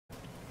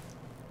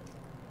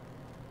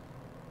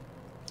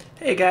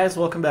Hey guys,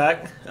 welcome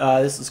back.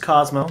 This is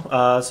Cosmo.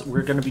 So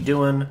we're going to be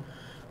doing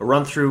a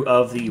run-through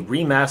of the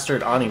remastered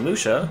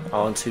Onimusha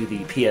onto the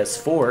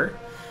PS4.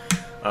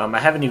 I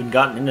haven't even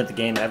gotten into the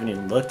game, I haven't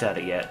even looked at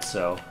it yet,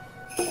 so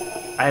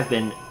I've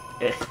been,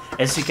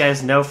 as you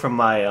guys know from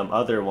my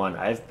other one,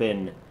 I've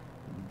been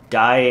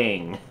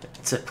dying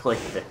to play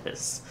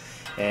this.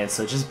 And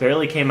so it just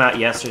barely came out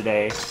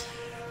yesterday,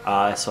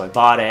 so I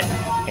bought it,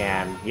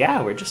 and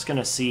yeah, we're just going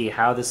to see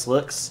how this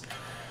looks.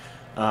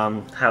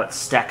 How it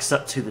stacks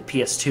up to the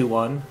PS2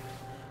 one.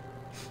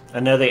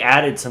 I know they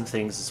added some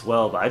things as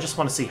well, but I just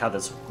want to see how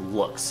this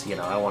looks. You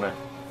know, I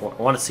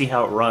want to see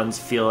how it runs,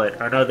 feel it.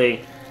 I know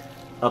they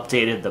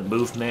updated the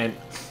movement,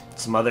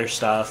 some other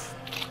stuff.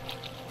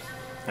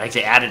 Like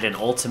they added an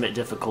ultimate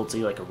difficulty,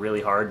 like a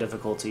really hard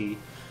difficulty.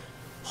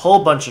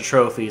 Whole bunch of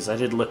trophies. I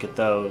did look at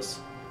those.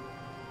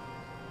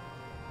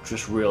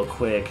 Just real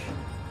quick.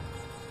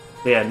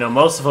 But yeah, no,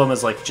 most of them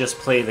is like just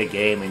play the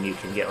game and you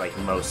can get like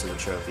most of the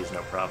trophies, no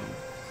problem.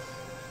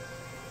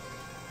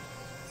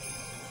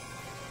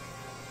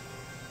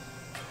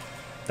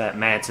 That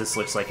mantis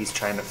looks like he's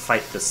trying to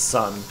fight the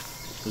sun.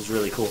 It was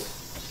really cool.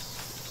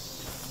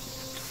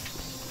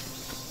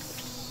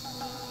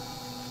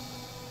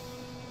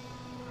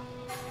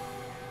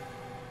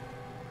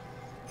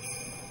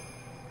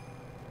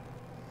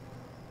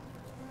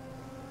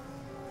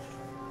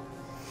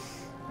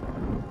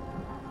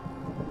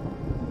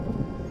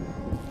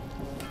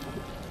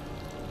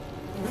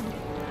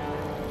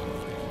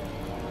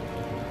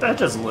 That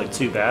doesn't look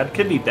too bad.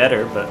 Could be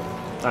better, but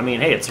I mean,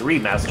 hey, it's a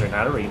remaster,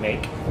 not a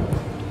remake.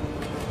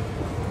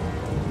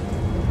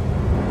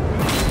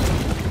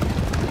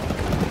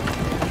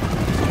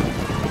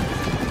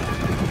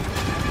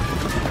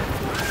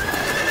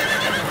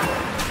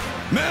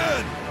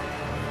 Men!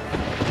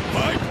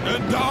 Fight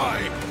and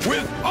die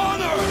with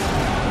honor!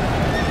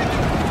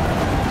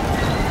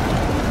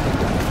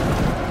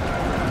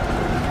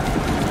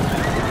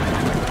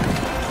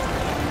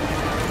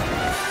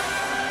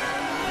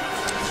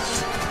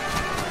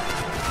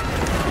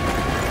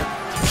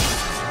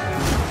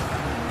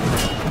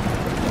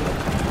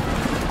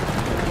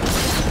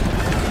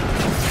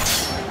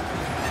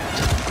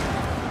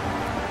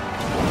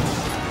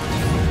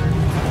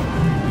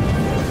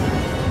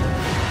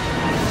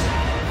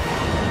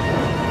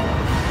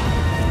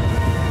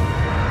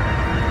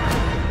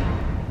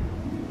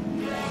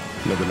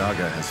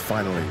 Nobunaga has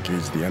finally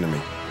engaged the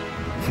enemy.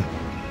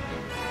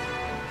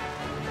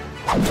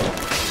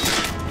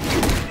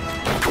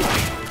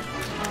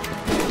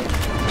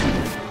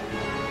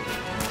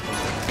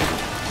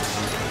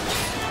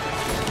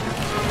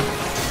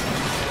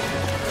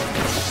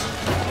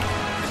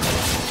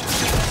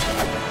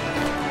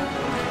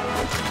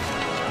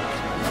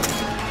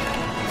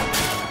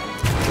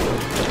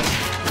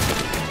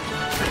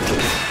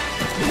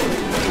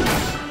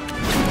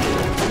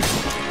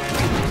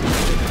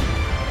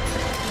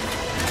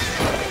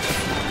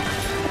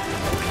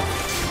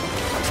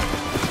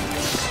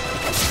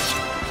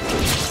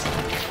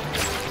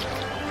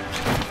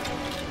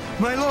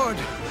 My lord,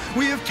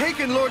 we have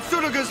taken Lord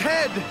Suraga's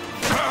head!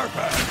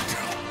 Perfect!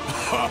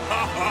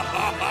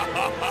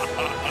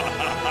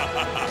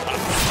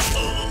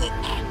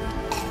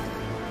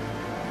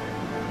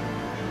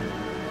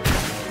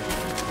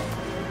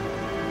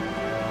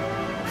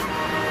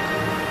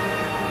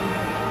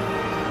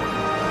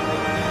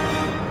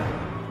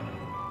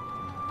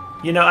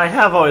 You know, I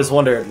have always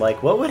wondered,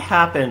 like, what would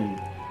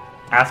happen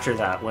after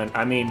that when,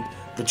 I mean,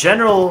 the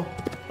general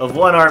of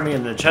one army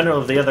and the general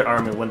of the other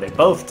army, when they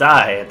both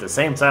die at the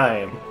same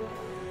time,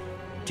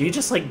 do you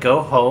just, like,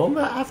 go home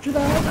after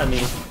that? I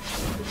mean,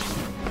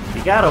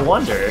 you gotta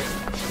wonder.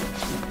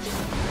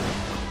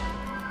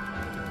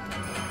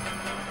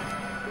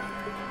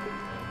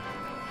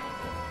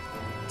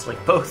 It's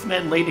like both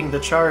men leading the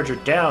charge are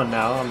down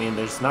now. I mean,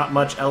 there's not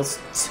much else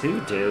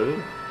to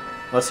do.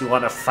 Unless you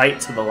want to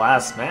fight to the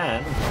last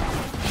man.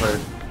 For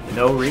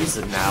no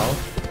reason now.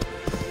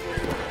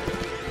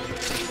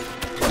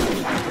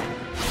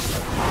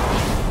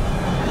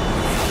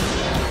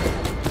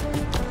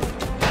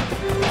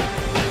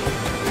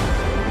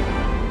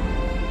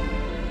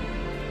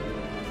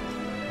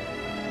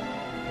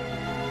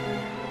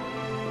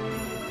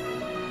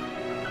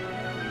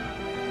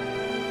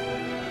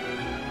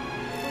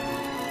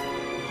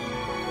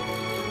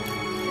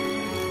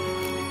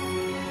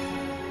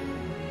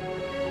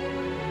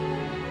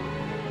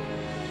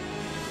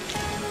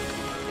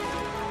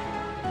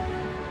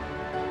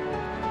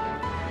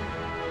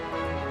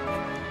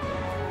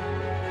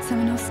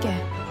 Samonosuke.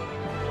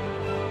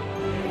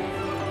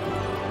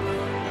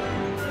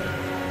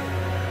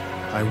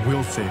 I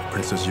will save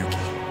Princess Yuki.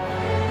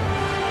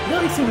 The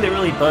only thing that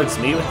really bugs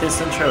me with this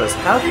intro is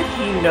how did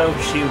he know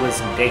she was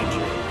in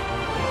danger?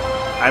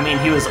 I mean,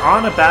 he was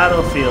on a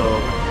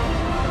battlefield.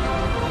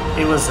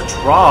 It was a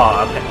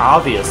draw,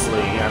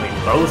 obviously. I mean,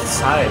 both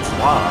sides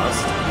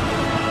lost.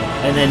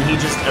 And then he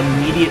just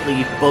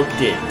immediately booked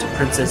it to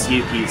Princess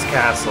Yuki's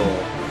castle.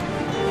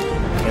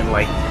 And,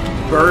 like,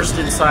 burst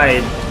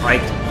inside,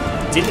 like,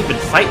 didn't even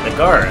fight the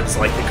guards.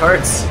 Like, the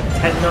guards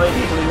Had no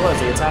idea who he was.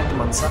 He attacked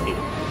him on sight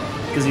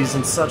because he's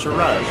in such a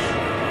rush.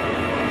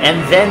 And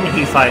then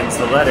he finds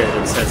the letter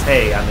that says,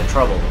 "Hey, I'm in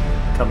trouble.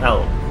 Come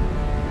help."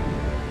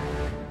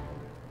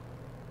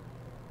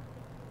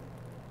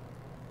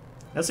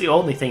 That's the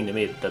only thing to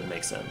me that doesn't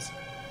make sense.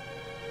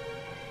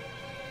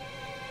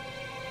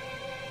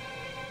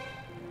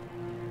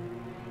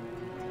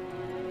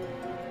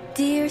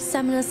 Dear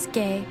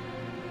Samonosuke,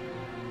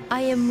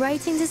 I am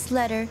writing this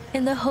letter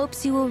in the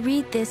hopes you will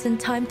read this in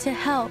time to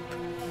help.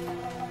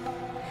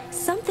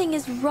 Something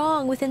is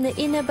wrong within the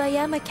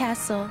Inabayama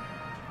castle.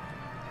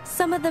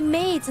 Some of the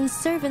maids and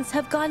servants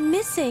have gone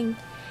missing,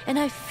 and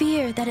I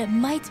fear that it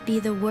might be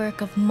the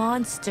work of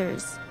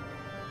monsters.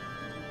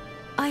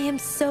 I am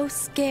so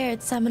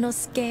scared,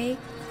 Samonosuke.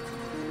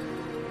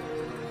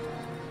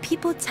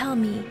 People tell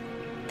me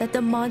that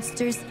the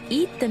monsters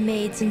eat the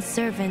maids and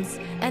servants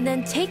and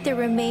then take their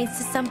remains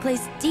to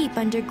someplace deep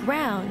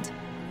underground.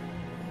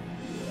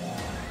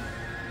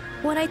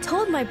 When I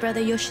told my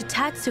brother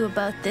Yoshitatsu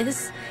about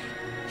this,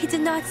 he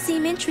did not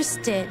seem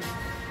interested.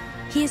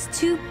 He is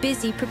too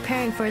busy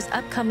preparing for his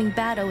upcoming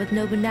battle with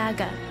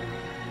Nobunaga.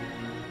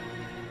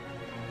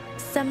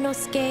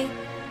 Samonosuke,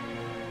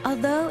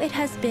 although it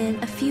has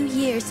been a few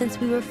years since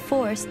we were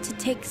forced to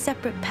take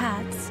separate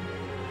paths,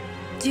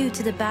 due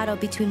to the battle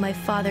between my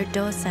father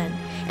Dosan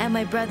and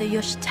my brother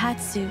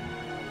Yoshitatsu,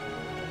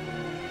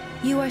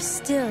 you are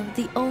still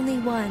the only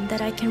one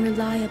that I can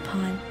rely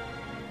upon.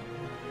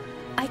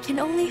 I can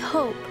only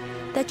hope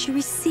that you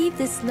receive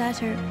this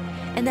letter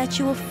and that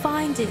you will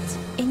find it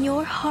in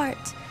your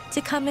heart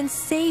to come and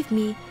save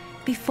me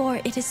before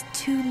it is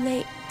too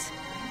late.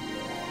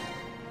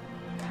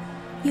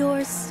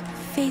 Yours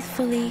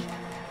faithfully,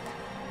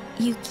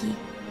 Yuki.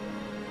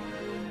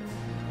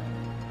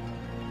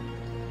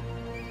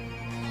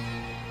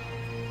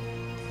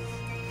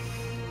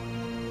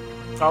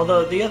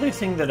 Although, the other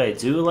thing that I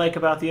do like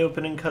about the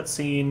opening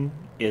cutscene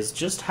is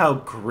just how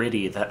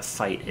gritty that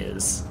fight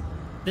is.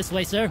 This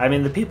way, sir. I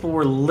mean, the people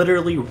were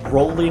literally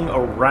rolling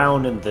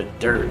around in the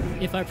dirt.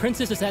 If our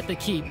princess is at the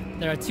keep,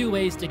 there are two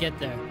ways to get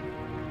there.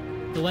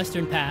 The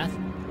western path,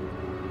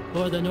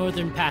 or the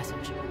northern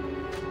passage.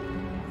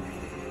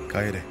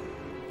 Kaede,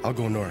 I'll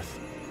go north.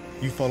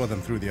 You follow them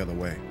through the other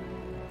way.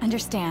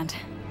 Understand.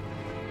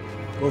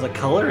 Well, the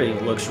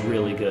coloring looks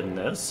really good in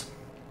this.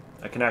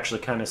 I can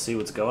actually kind of see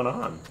what's going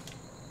on.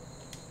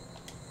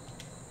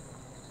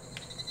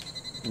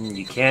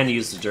 You can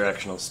use the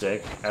directional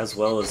stick, as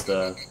well as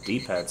the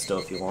D-pad still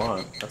if you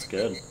want. That's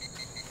good.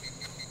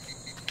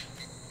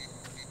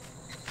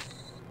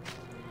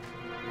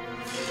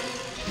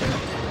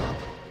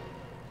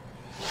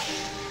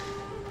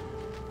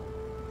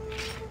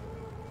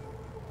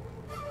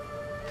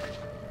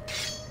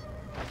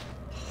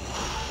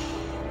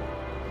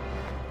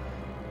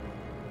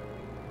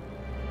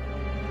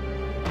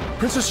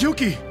 Princess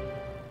Yuki!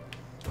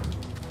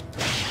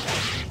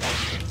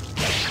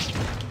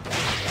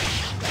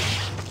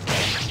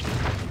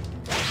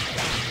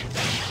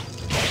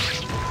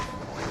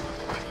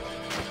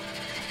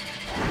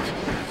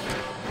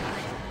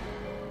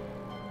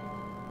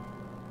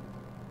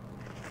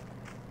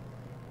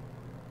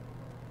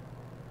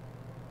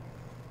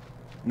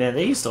 Man,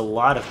 they used a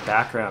lot of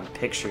background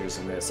pictures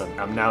in this,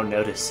 I'm now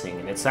noticing,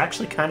 and it's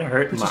actually kind of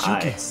hurting my Princess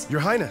Yuki, eyes. Your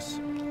Highness!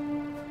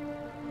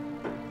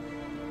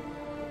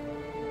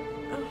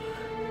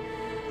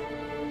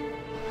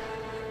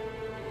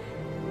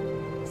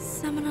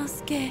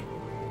 Samonosuke,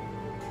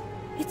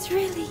 it's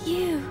really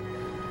you.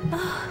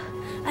 Oh,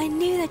 I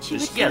knew that you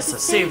would come Yes, to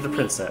save the me.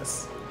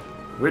 princess.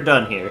 We're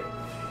done here.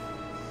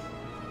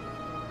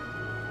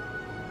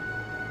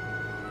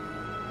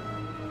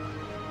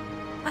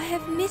 I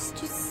have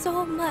missed you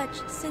so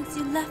much since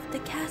you left the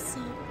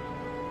castle.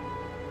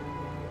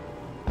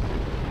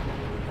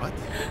 What?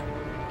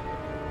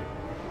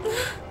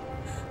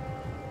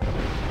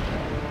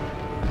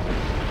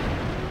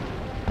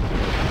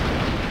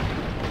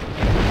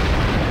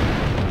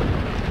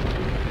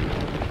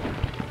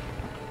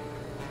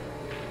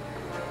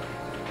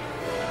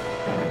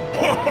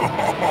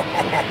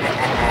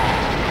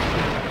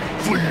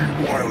 Flee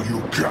while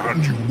you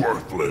can, you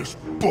worthless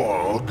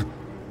bug!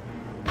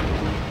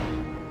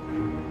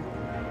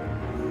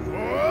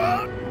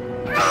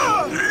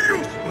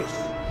 Useless!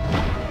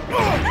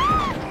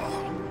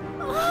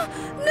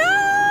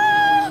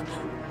 No!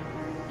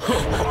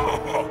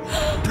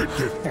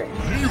 Pitiful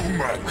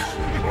humans!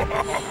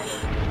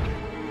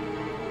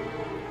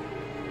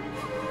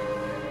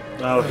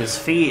 Oh, his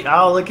feet.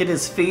 Oh, look at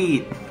his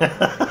feet.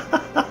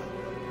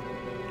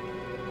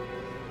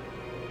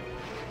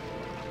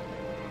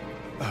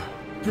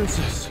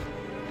 Princess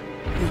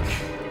Yuki.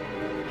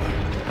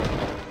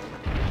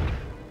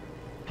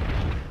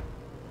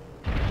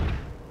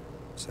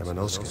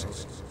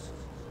 Samonosuke.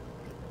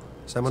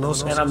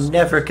 Samonosuke. And I'm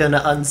never gonna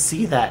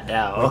unsee that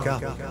now. Wake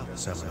up,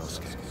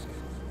 Samonosuke.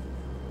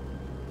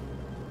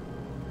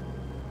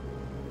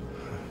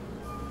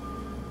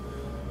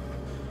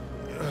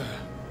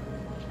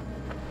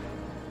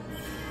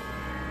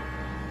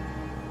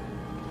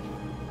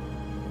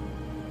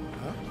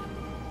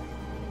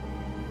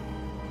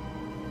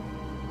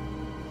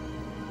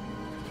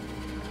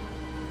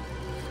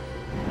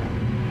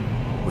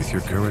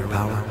 With your current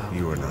power,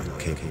 you are not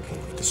capable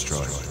of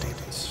destroying the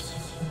demons.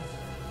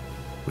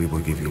 We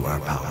will give you our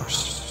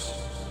powers.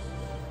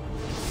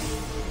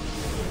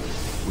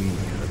 We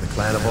are the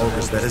clan of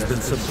ogres that has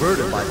been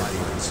subverted by the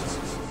demons.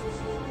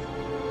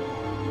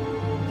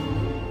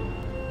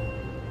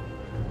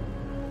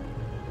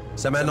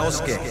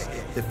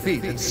 Samonosuke,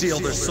 defeat and seal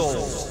their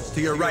souls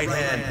to your right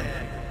hand.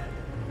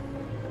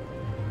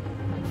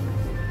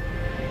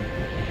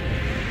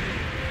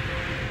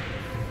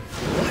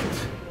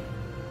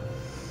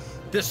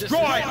 What?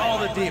 Destroy all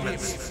the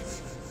demons!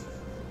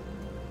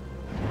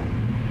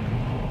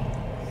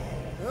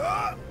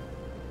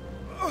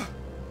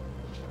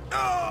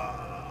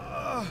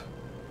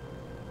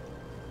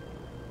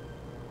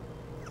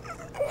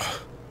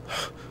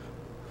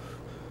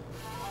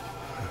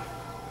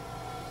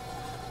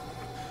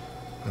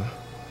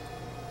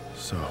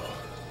 So,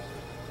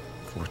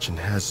 fortune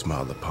has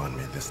smiled upon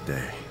me this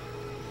day.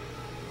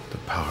 The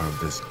power of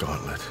this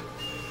gauntlet.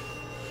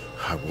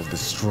 I will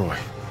destroy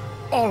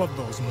all of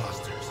those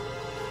monsters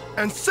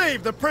and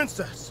save the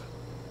princess!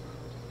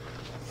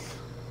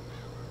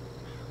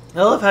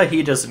 I love how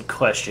he doesn't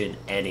question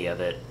any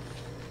of it.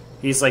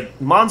 He's like,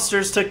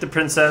 monsters took the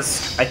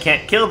princess, I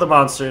can't kill the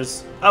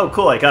monsters. Oh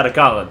cool, I got a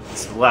gauntlet.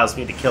 This allows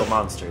me to kill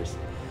monsters.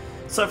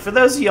 So for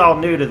those of y'all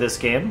new to this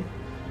game,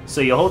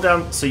 so you hold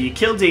down, so you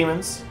kill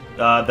demons,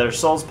 their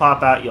souls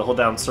pop out, you hold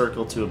down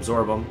circle to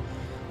absorb them.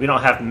 We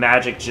don't have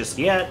magic just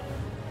yet,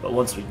 but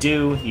once we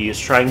do, you use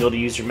triangle to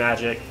use your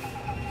magic.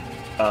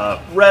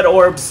 Red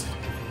orbs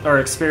are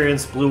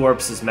experience, blue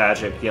orbs is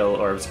magic, yellow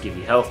orbs give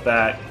you health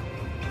back.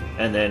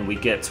 And then we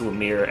get to a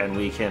mirror and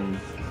we can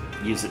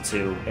use it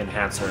to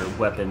enhance our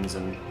weapons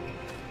and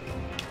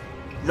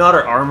not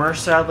our armor,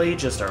 sadly,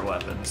 just our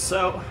weapons.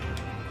 So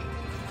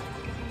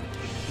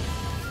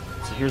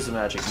here's the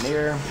magic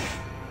mirror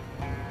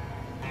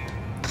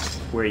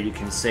where you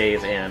can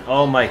save, and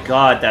oh my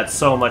god, that's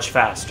so much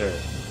faster.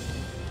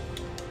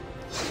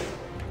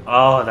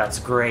 Oh, that's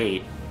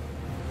great.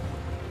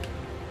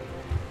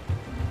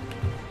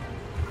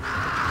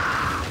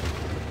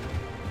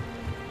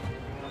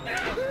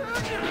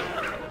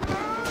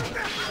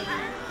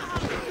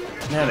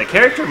 Man, the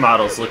character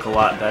models look a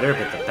lot better,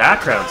 but the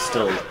background's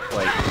still,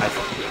 like,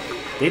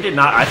 they did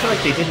not, I feel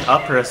like they didn't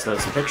up-res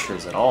those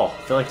pictures at all.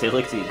 I feel like they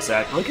look the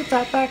exact, look at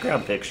that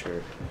background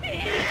picture.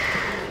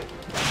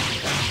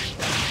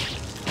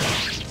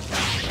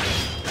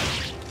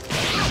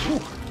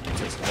 Ooh,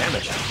 just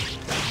damage.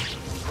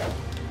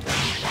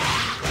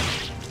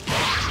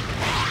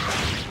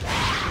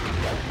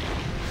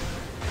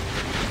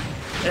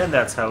 And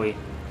that's how we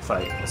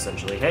fight,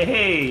 essentially. Hey,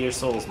 hey, your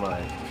soul's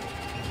mine.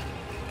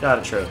 Got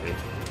a trophy.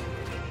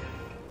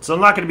 So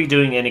I'm not going to be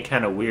doing any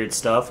kind of weird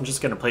stuff. I'm just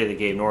going to play the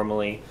game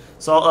normally.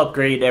 So I'll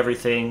upgrade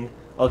everything.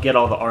 I'll get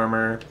all the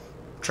armor.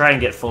 Try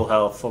and get full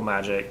health, full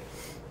magic.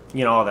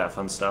 You know, all that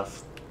fun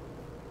stuff.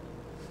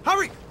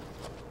 Hurry!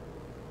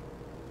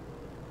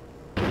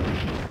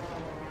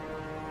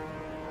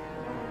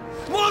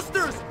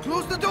 Monsters!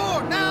 Close the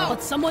door, now!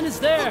 But someone is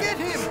there! Forget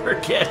him!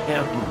 Forget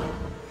him.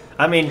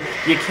 I mean,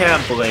 you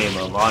can't blame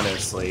him,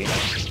 honestly.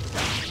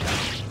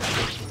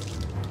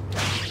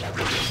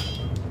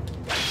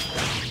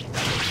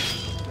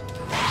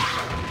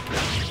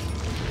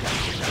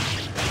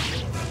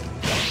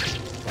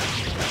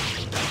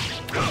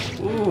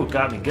 Ooh,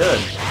 got me good.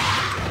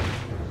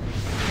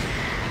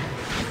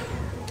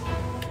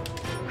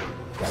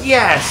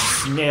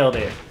 Yes! Nailed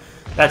it.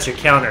 That's your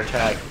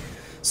counterattack.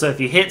 So if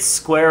you hit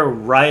square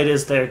right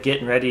as they're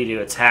getting ready to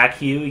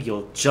attack you,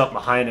 you'll jump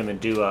behind them and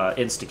do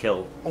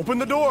insta-kill. Open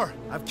the door!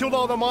 I've killed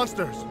all the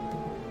monsters!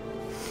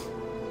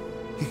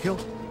 He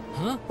killed?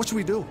 Huh? What should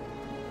we do?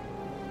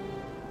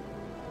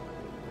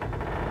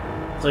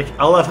 It's like,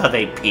 I love how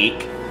they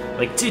peek.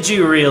 Like, did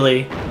you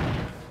really?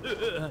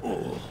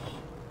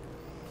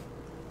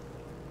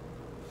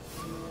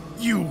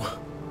 You!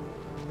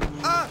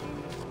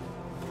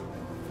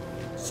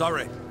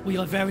 Sorry. We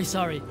are very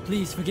sorry.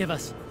 Please forgive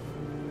us.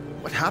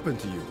 What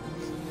happened to you?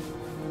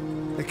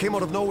 They came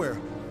out of nowhere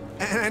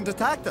and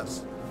attacked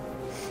us.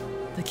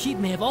 The keep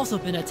may have also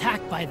been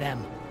attacked by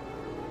them.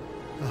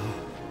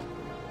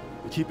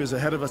 The keep is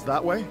ahead of us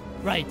that way?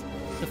 Right.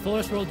 The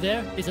forest road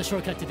there is a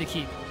shortcut to the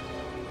keep.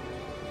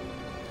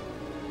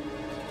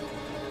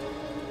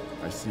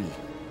 I see.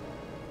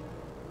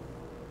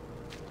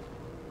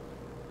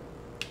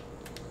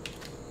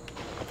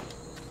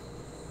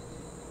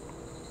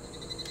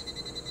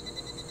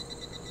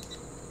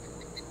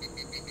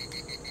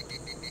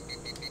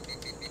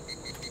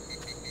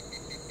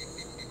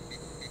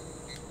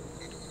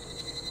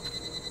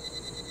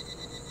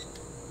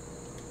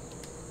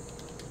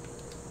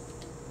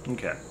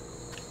 Okay.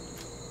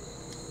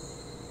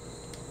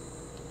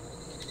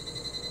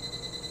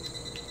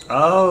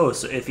 Oh,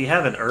 so if you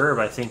have an herb,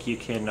 I think you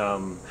can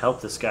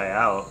help this guy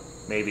out.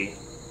 Maybe.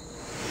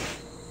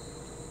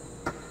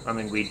 I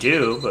mean, we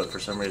do, but for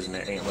some reason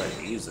it ain't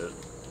letting me use it.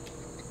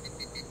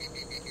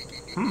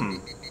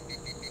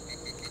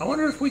 I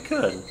wonder if we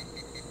could.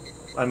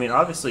 I mean,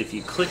 obviously if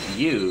you click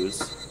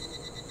use,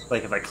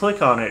 Like, if I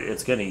click on it,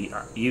 it's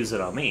gonna use it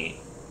on me.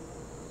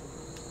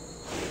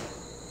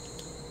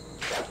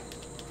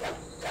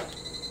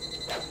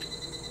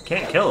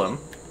 Can't kill him.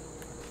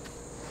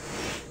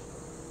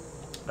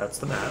 That's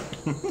the map.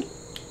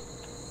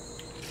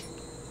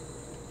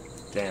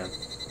 Damn.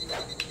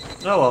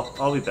 Oh well,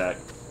 I'll be back.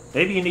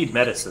 Maybe you need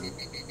medicine.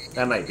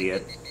 That might be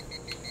it.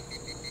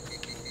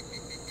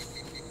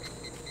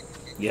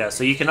 Yeah,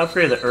 so you can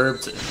upgrade the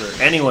herbs,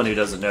 for anyone who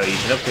doesn't know, you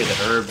can upgrade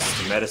the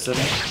herbs to medicine.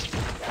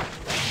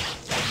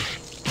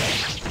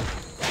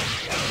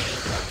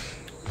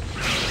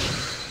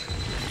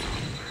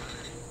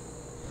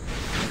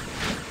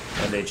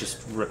 And they just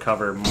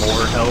recover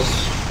more health.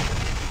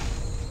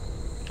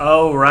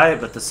 Oh, right,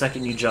 but the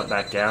second you jump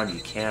back down, you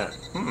can't.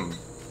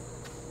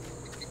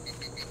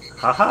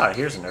 Haha,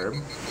 here's an herb. I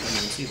didn't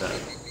even see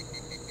that.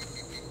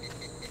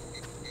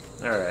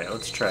 Alright,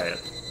 let's try it.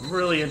 I'm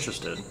really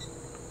interested.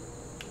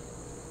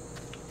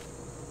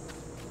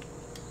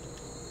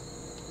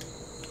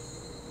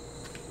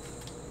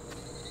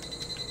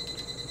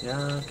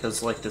 Yeah,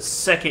 because like the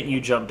second you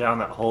jump down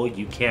that hole,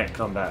 you can't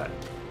come back.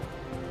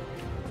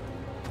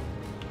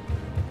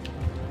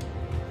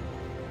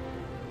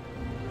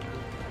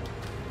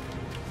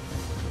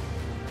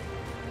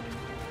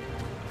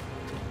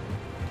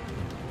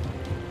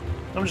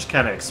 I'm just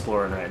kind of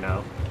exploring right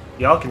now.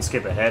 Y'all can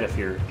skip ahead if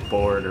you're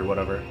bored or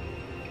whatever.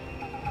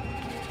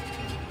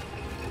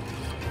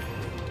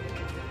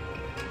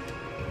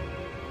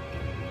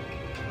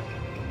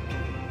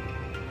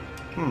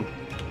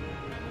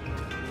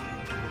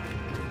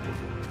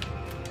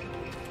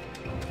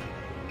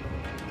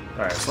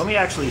 Alright, so let me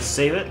actually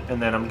save it,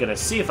 and then I'm gonna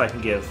see if I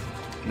can give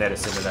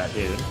medicine to that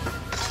dude.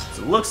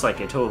 So it looks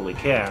like I totally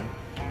can,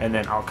 and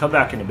then I'll come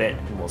back in a bit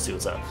and we'll see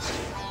what's up.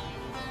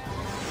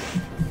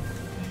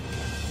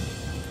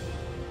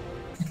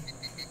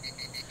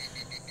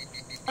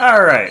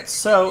 Alright,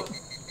 so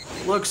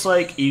looks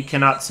like you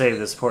cannot save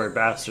this poor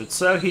bastard,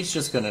 so he's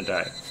just gonna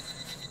die.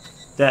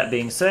 That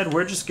being said,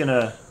 we're just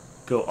gonna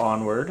go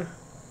onward,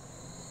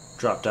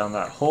 drop down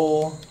that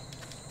hole,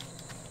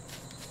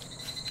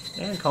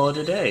 and call it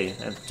a day.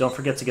 And don't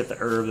forget to get the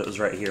herb that was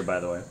right here,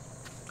 by the way.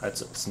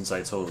 That's since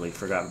I totally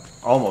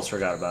almost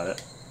forgot about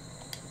it.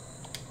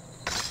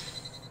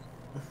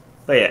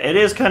 But yeah, it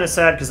is kind of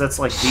sad because that's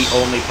like the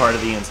only part of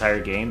the entire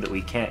game that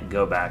we can't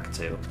go back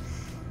to.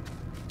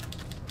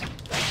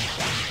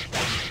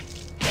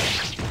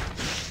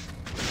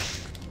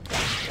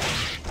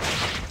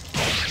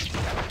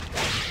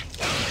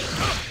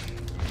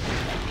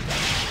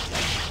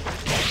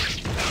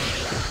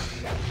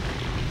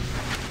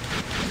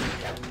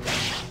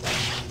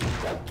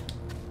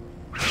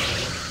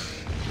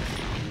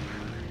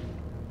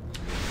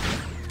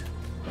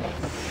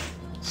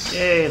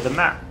 Yay, the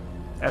map.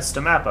 That's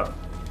the mappa.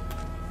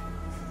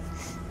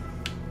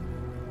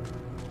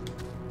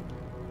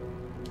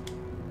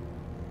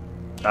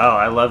 Oh,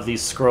 I love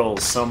these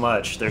scrolls so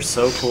much. They're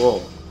so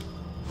cool.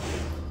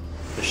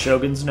 The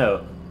Shogun's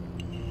Note.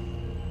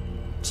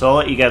 So I'll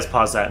let you guys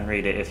pause that and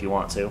read it if you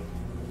want to.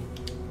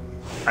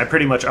 I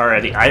pretty much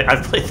already...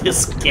 I've played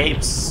this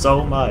game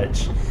so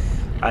much.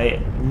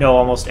 I know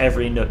almost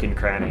every nook and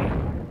cranny.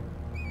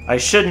 I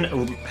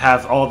shouldn't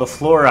have all the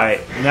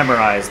fluorite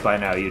memorized by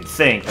now, you'd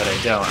think, but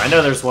I don't. I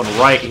know there's one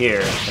right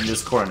here in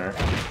this corner.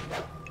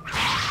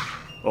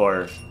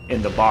 Or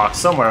in the box,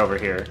 somewhere over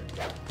here.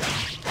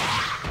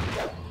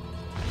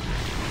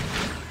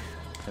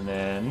 And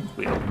then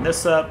we open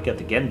this up, get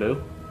the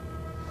Genbu.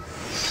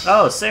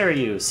 Oh,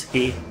 Seiryu,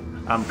 see?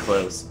 I'm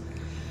close.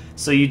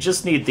 So you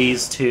just need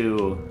these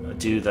to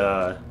do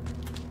the...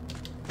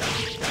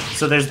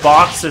 So there's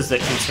boxes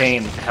that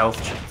contain health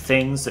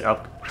things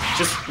that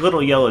just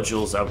little yellow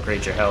jewels to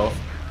upgrade your health.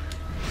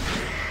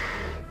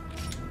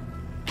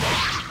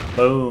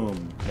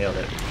 Boom. Nailed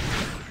it.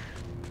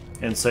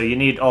 And so you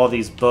need all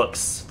these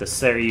books. The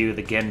Seiryu,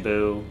 the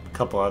Genbu, a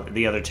couple of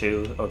the other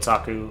two.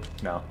 Otaku.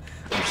 No,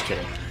 I'm just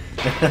kidding.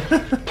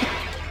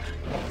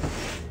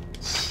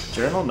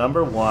 Journal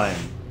number 1.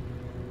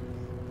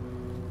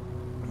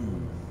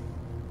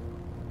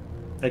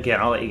 Again,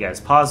 I'll let you guys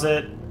pause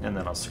it, and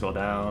then I'll scroll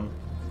down.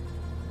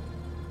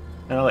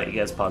 And I'll let you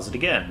guys pause it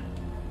again.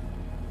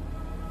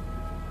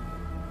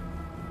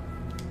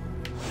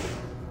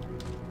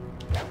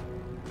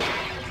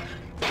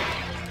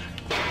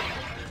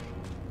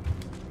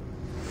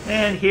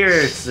 And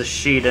here's the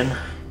Shiden.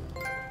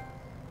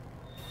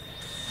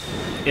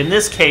 In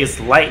this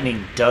case,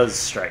 lightning does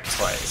strike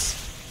twice.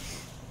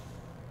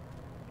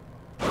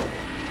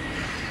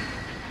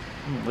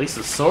 At least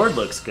the sword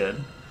looks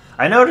good.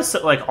 I noticed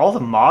that like all the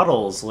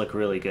models look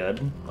really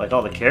good, like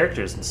all the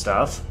characters and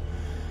stuff.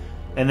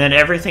 And then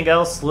everything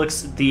else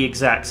looks the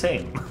exact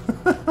same.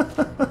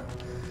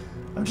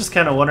 I'm just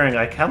kind of wondering,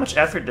 like, how much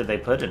effort did they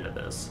put into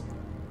this?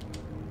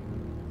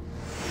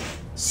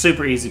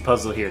 Super easy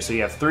puzzle here. So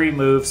you have 3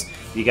 moves.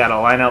 You gotta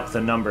line up the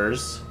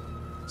numbers.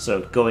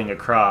 So going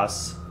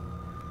across.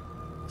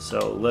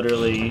 So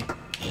literally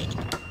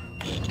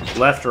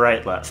left,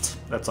 right, left.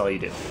 That's all you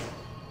do.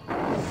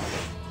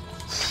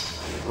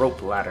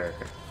 Rope ladder.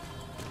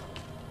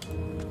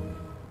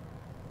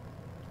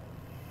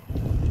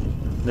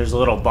 There's a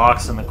little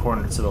box in the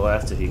corner to the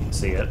left if you can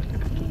see it.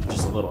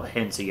 Just a little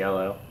hint of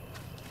yellow.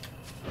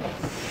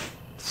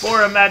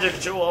 For a magic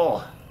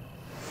jewel!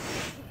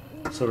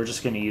 So we're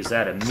just going to use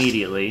that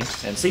immediately.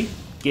 And see?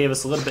 Gave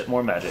us a little bit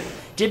more magic.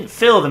 Didn't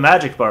fill the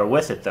magic bar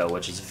with it though,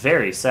 which is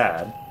very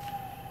sad.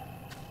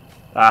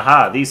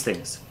 Aha, these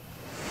things.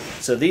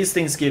 So these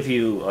things give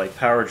you like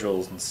power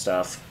jewels and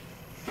stuff.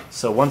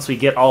 So once we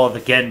get all of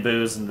the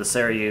Genbus and the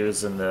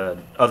Seryus and the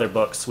other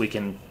books, we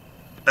can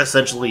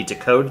essentially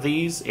decode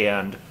these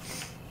and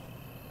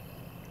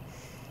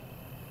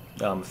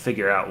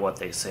figure out what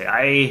they say.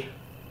 I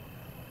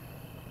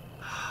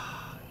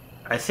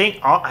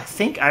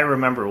think I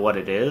remember what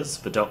it is,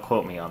 but don't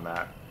quote me on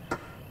that.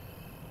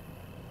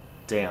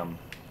 Damn.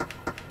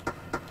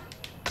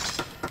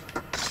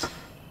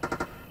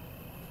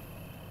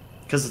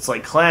 Because it's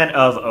like Clan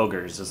of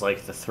Ogres is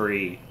like the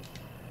 3.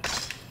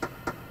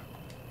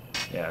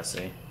 Yeah,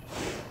 see.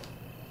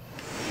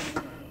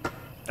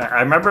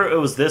 I remember it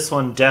was this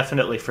one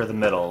definitely for the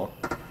middle.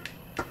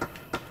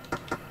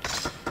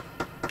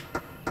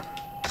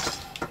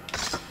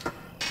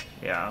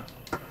 Yeah.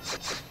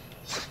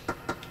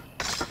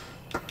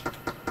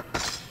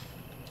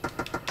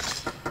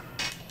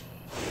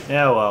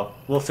 Yeah, well,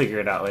 we'll figure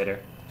it out later.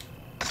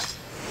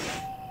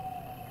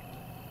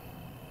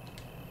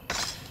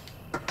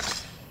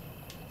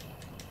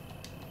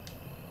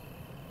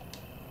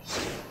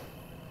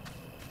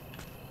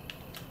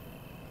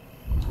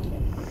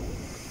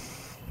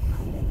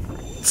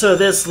 So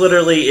this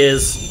literally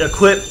is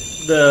equip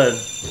the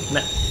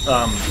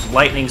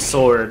lightning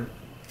sword,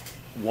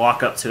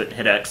 walk up to it,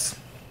 hit X.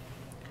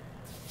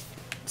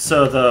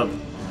 So the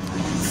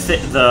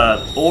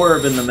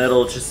orb in the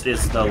middle just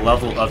is the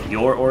level of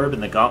your orb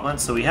in the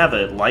gauntlet. So we have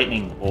a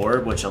lightning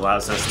orb, which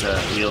allows us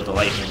to wield the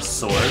lightning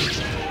sword.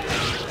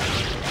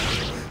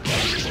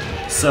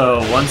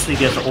 So once we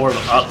get the orb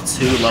up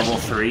to level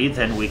 3,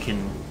 then we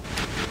can...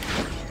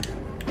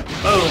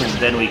 Boom!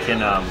 Then we can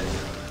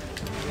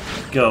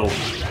go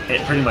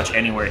pretty much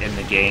anywhere in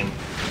the game.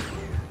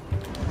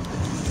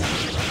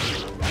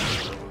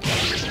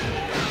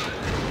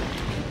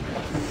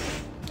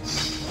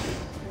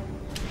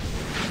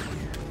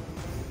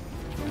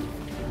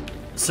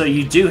 So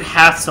you do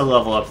have to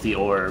level up the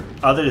orb.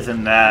 Other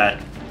than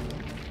that,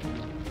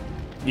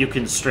 you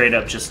can straight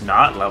up just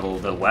not level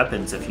the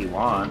weapons if you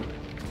want.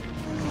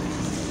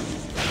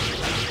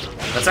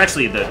 That's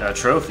actually the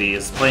trophy,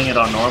 is playing it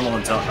on normal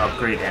and don't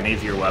upgrade any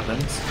of your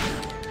weapons.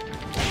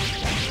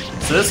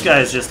 So this guy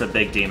is just a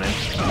big demon.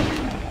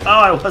 Oh,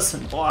 I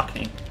wasn't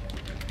blocking.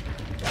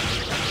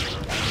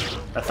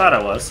 I thought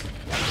I was.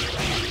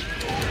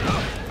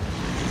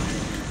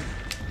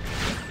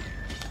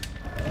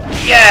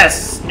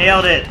 Yes!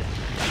 Nailed it!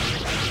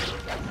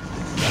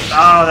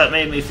 Oh, that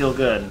made me feel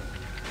good.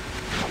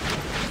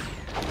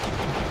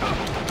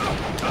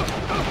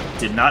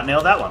 Did not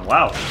nail that one.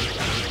 Wow.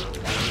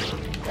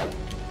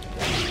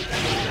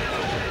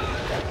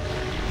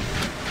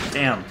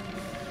 Damn.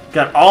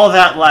 Got all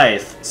that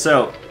life.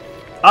 So,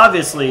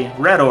 obviously,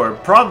 Red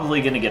Orb,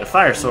 probably gonna get a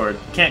Fire Sword.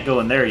 Can't go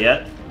in there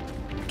yet.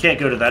 Can't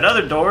go to that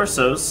other door,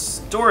 so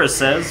Dora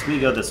says we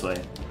go this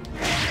way.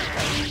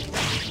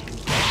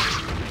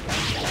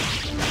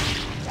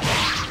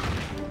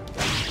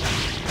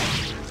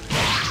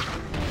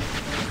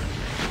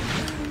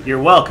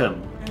 You're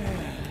welcome.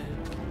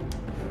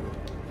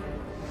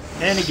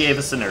 And he gave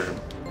us an herb.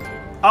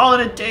 All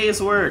in a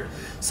day's work.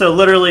 So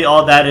literally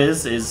all that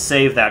is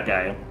save that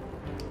guy.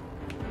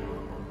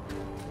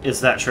 Is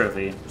that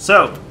trophy.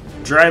 So,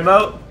 dry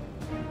moat.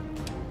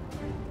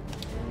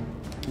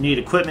 Need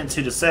equipment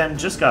to descend.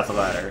 Just got the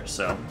ladder,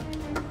 so.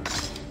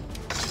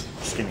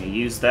 Just gonna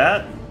use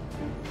that.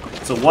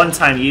 It's a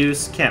one-time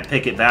use. Can't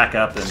pick it back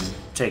up and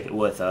take it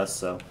with us,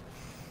 so.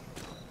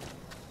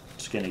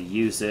 Just gonna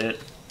use it.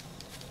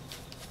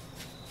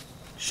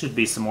 Should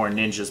be some more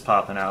ninjas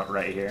popping out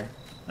right here.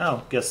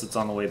 Oh, guess it's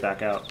on the way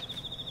back out.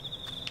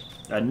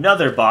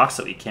 Another box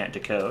that we can't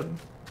decode.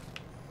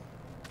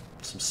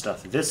 Some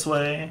stuff this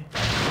way.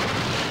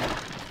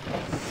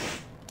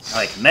 I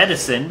like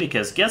medicine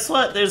because guess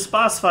what? There's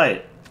boss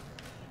fight.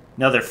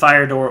 Another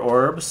fire door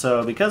orb.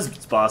 So because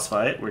it's boss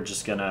fight, we're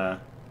just gonna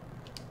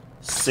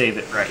save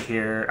it right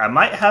here. I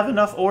might have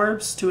enough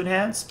orbs to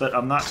enhance, but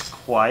I'm not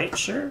quite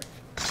sure.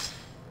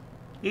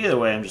 Either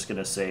way, I'm just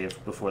gonna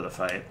save before the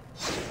fight.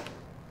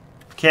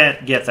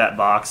 Can't get that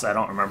box. I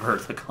don't remember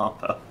the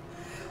combo.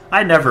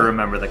 I never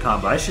remember the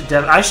combo. I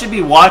should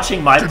be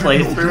watching my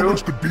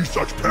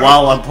playthrough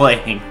while I'm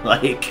playing.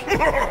 Like,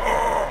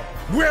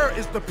 where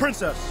is the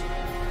princess?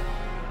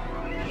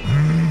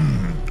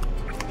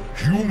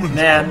 Humans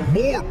man, are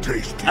more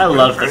tasty. I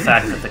love the than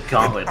fact angry, that the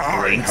gauntlet and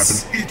I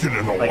blinks haven't eaten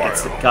in a like while.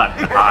 it's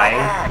gotten high.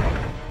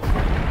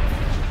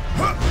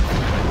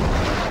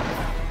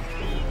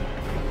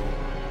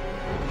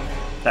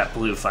 That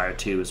blue fire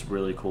too is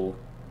really cool.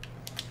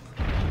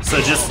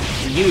 So just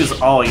use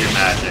all your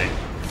magic.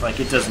 Like,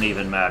 it doesn't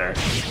even matter.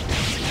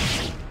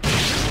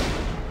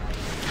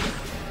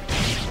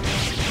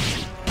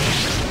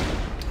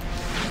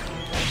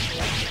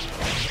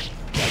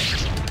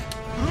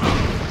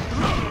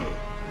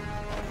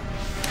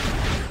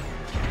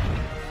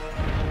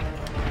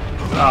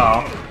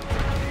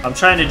 I'm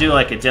trying to do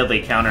like a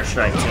deadly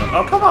counter-strike to him.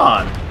 Oh, come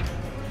on!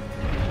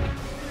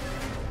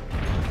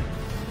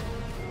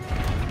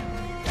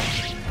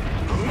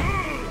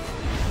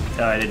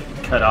 Oh, I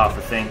didn't cut off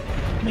the thing.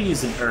 Let me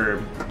use an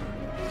herb.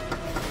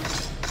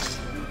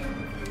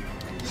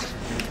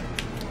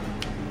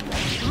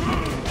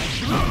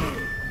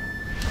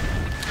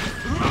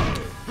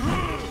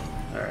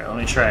 Alright, let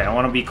me try. I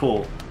want to be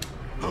cool.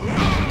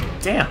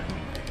 Damn.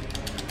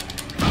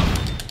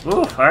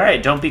 Ooh,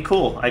 alright, don't be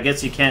cool. I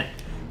guess you can't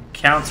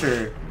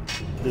counter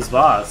this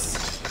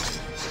boss.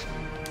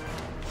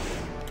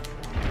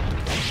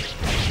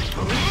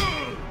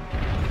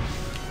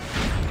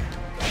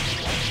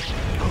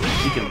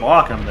 You can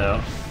block him, though.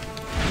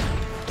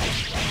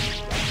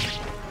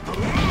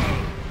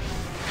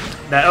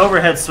 That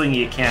overhead swing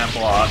you can't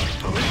block.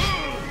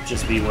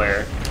 Just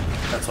beware.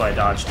 That's why I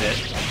dodged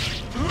it.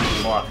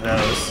 Block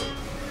those.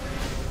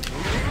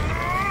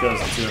 Goes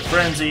into a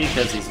frenzy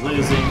because he's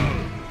losing.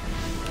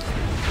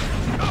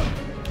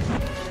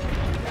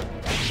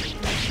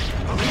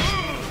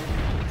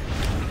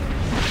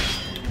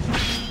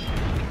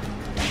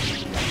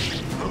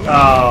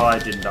 Oh, I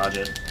didn't dodge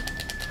it.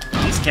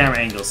 These camera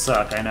angles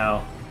suck, I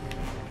know.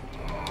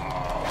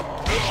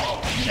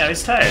 Yeah,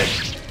 he's tired.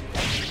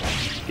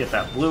 Get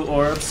that blue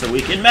orb so we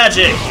can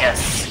magic!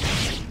 Yes!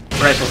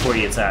 Right before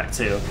you attack,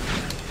 too.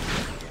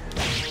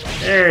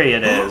 There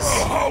it is.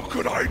 How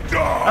could I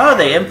die? Oh,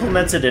 they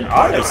implemented an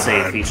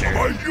autosave feature.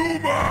 A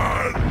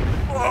human!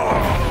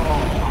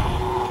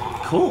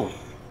 Cool.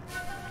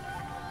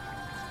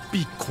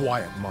 Be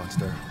quiet,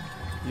 monster.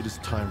 It is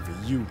time for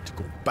you to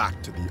go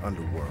back to the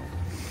underworld.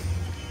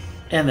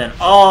 And then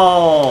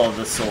all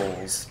the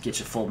souls get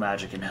you full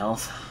magic and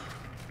health.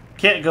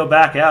 Can't go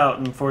back out,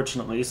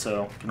 unfortunately,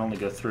 so can only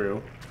go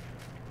through.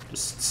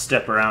 Just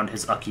step around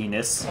his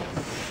uckiness.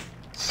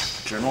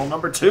 Journal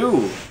number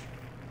 2.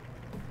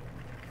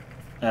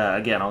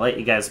 Again, I'll let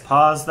you guys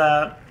pause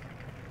that.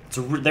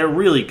 They're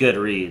really good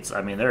reads.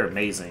 I mean, they're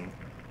amazing.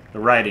 The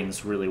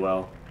writing's really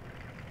well.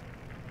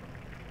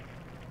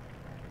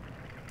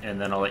 And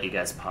then I'll let you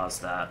guys pause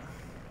that.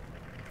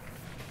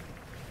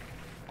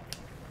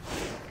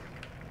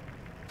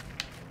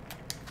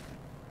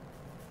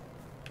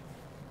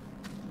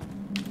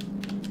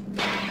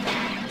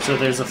 So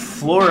there's a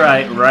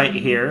fluorite right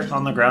here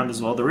on the ground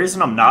as well. The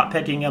reason I'm not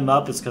picking him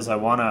up is because I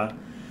want to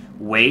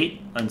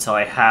wait until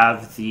I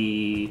have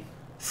the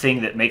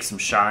thing that makes them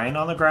shine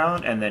on the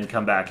ground and then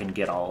come back and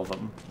get all of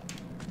them.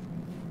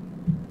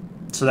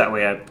 So that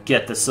way I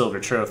get the silver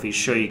trophies,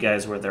 show you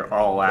guys where they're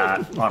all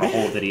at on a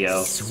whole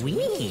video.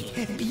 Sweet,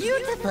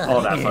 beautiful.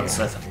 All that fun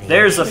stuff.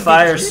 There's a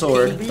fire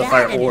sword, the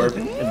fire orb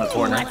in the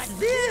corner. What's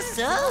this?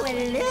 Oh,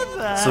 a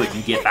liver. So we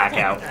can get back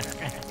out.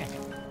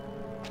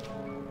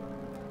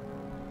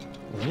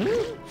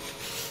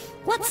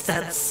 What's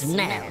that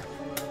smell?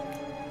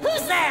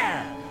 Who's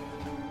there?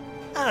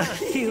 A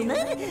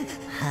human?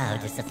 How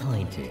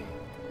disappointing.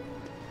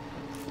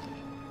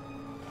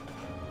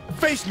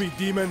 Face me,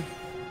 demon!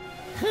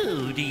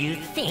 Who do you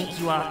think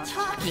you are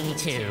talking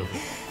to?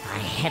 I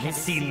haven't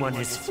seen one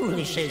as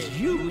foolish as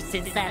you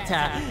since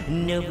that,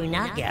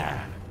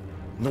 Nobunaga.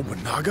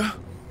 Nobunaga?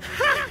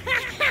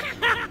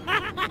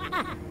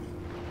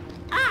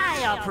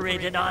 I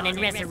operated on and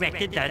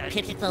resurrected the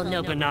pitiful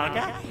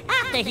Nobunaga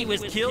after he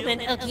was killed in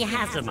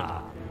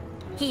Okihazuma.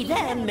 He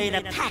then made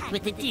a pact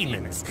with the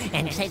demons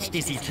and pledged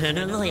his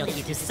eternal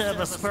loyalty to serve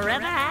us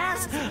forever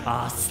as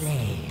our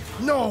slave.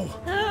 No!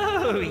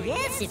 Oh,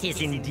 yes, it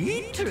is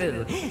indeed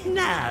true.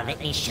 Now let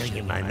me show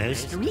you my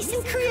most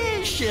recent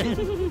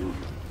creation.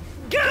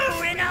 Go,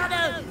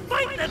 Reynaldo!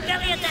 Fight the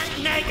belly of that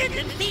maggot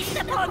and feast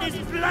upon his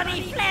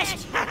bloody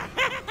flesh!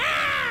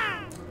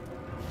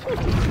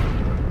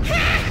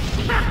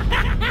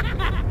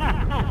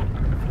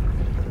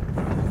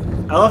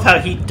 I love how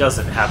he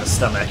doesn't have a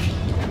stomach.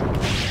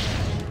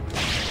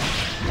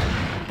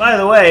 By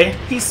the way,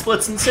 he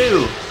splits in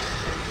 2.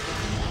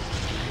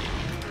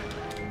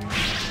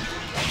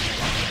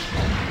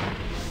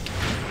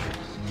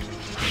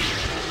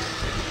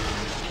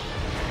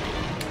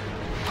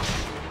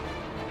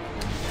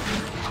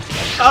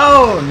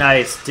 Oh,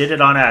 nice. Did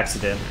it on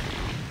accident.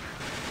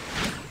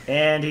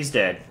 And he's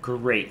dead.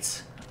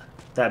 Great.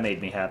 That made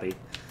me happy.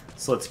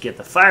 So let's get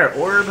the fire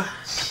orb.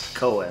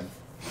 Cohen.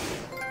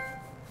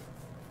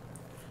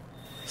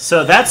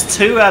 So that's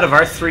 2 out of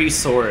our 3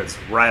 swords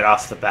right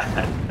off the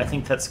bat. I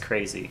think that's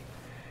crazy.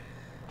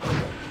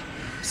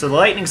 So the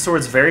lightning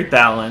sword's very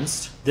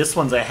balanced. This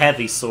one's a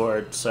heavy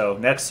sword, so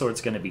next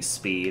sword's going to be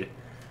speed.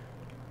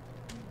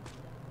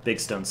 Big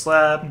stone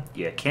slab.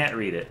 Yeah, can't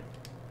read it.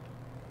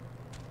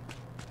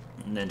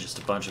 And then just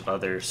a bunch of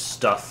other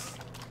stuff.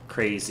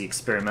 Crazy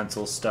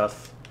experimental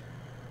stuff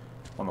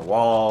on the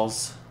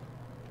walls.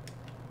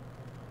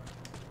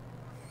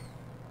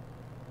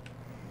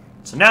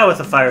 So now with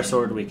the fire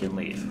sword we can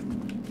leave.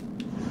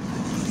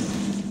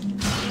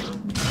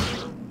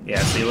 Yeah,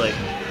 see, like,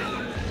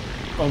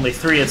 only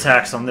 3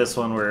 attacks on this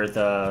one where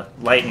the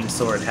lightning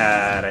sword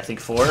had, I think,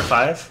 4 or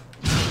 5?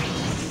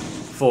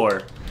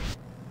 4.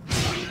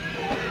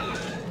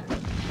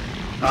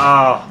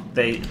 Oh,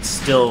 they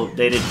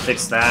didn't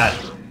fix that.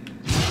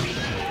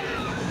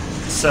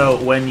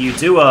 So when you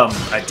do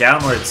a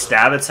downward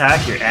stab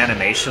attack, your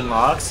animation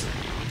locks.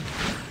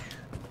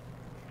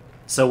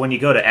 So when you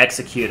go to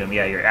execute him,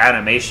 yeah, your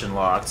animation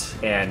locked,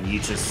 and you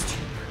just...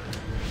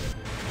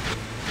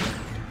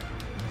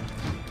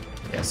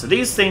 Yeah, so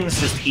these things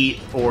just eat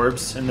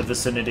orbs in the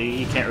vicinity.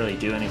 You can't really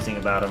do anything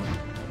about them,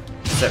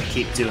 except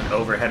keep doing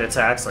overhead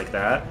attacks like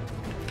that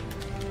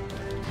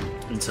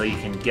until you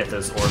can get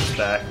those orbs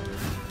back.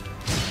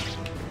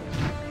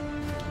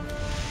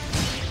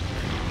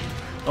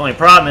 The only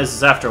problem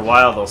is after a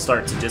while they'll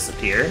start to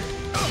disappear.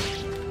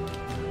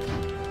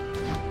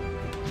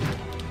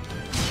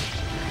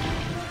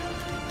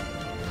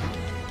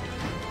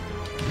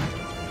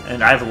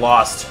 And I've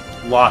lost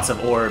lots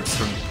of orbs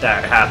from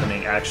that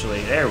happening,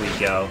 actually. There we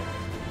go.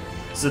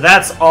 So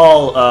that's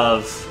all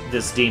of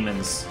this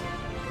demon's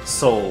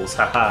souls.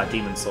 Haha,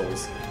 demon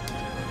souls.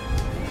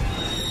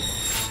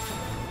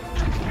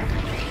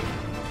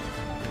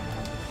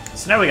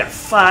 So now we got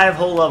 5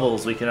 whole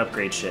levels we can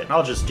upgrade shit. And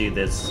I'll just do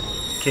this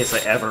in case I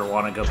ever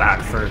want to go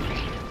back for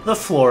the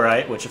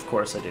fluorite, which of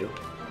course I do.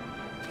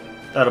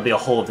 That'll be a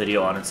whole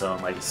video on its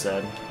own, like I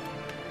said.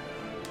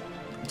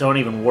 Don't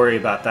even worry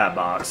about that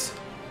box.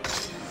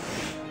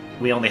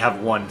 We only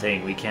have one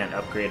thing, we can't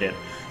upgrade it.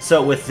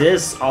 So with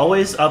this,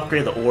 always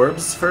upgrade the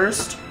orbs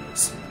first,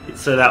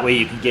 so that way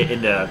you can get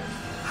into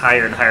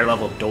higher and higher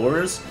level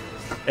doors,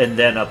 and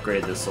then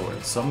upgrade the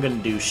swords. So I'm going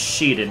to do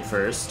Shiden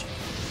first.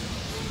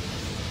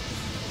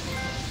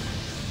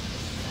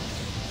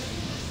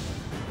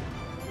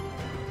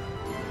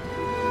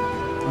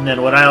 And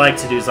then what I like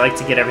to do is I like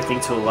to get everything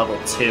to a level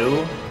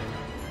 2,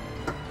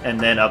 and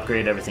then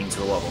upgrade everything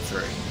to a level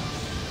 3.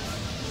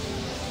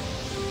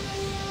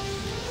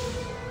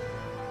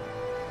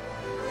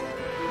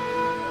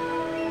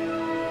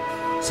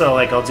 So,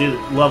 like, I'll do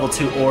level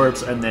 2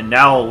 orbs, and then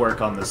now I'll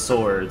work on the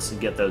swords and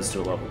get those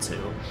to a level 2.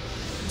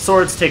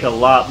 Swords take a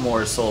lot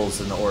more souls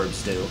than the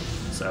orbs do,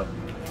 so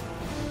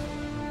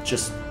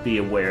just be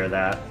aware of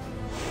that.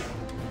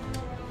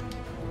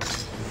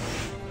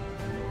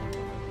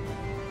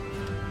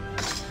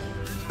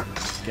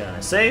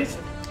 Gonna save.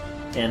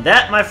 And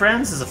that, my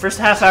friends, is the first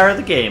half hour of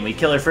the game. We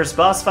kill our first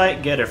boss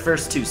fight, get our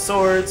first 2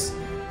 swords,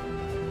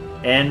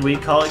 and we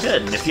call it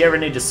good. And if you ever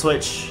need to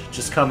switch,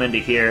 just come into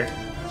here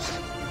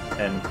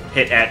and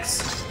hit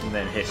X, and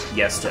then hit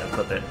yes to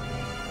equip it.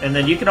 And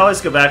then you can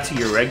always go back to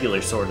your regular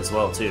sword as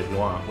well, too, if you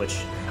want,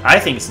 which I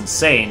think is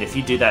insane. If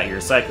you do that, you're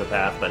a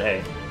psychopath, but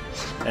hey.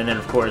 And then,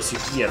 of course,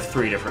 you have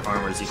 3 different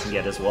armors you can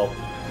get as well.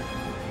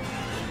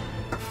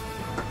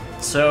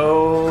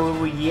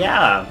 So,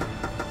 yeah.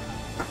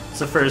 It's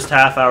the first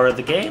half hour of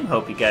the game.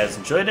 Hope you guys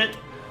enjoyed it.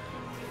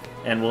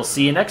 And we'll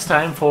see you next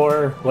time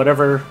for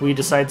whatever we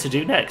decide to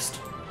do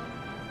next.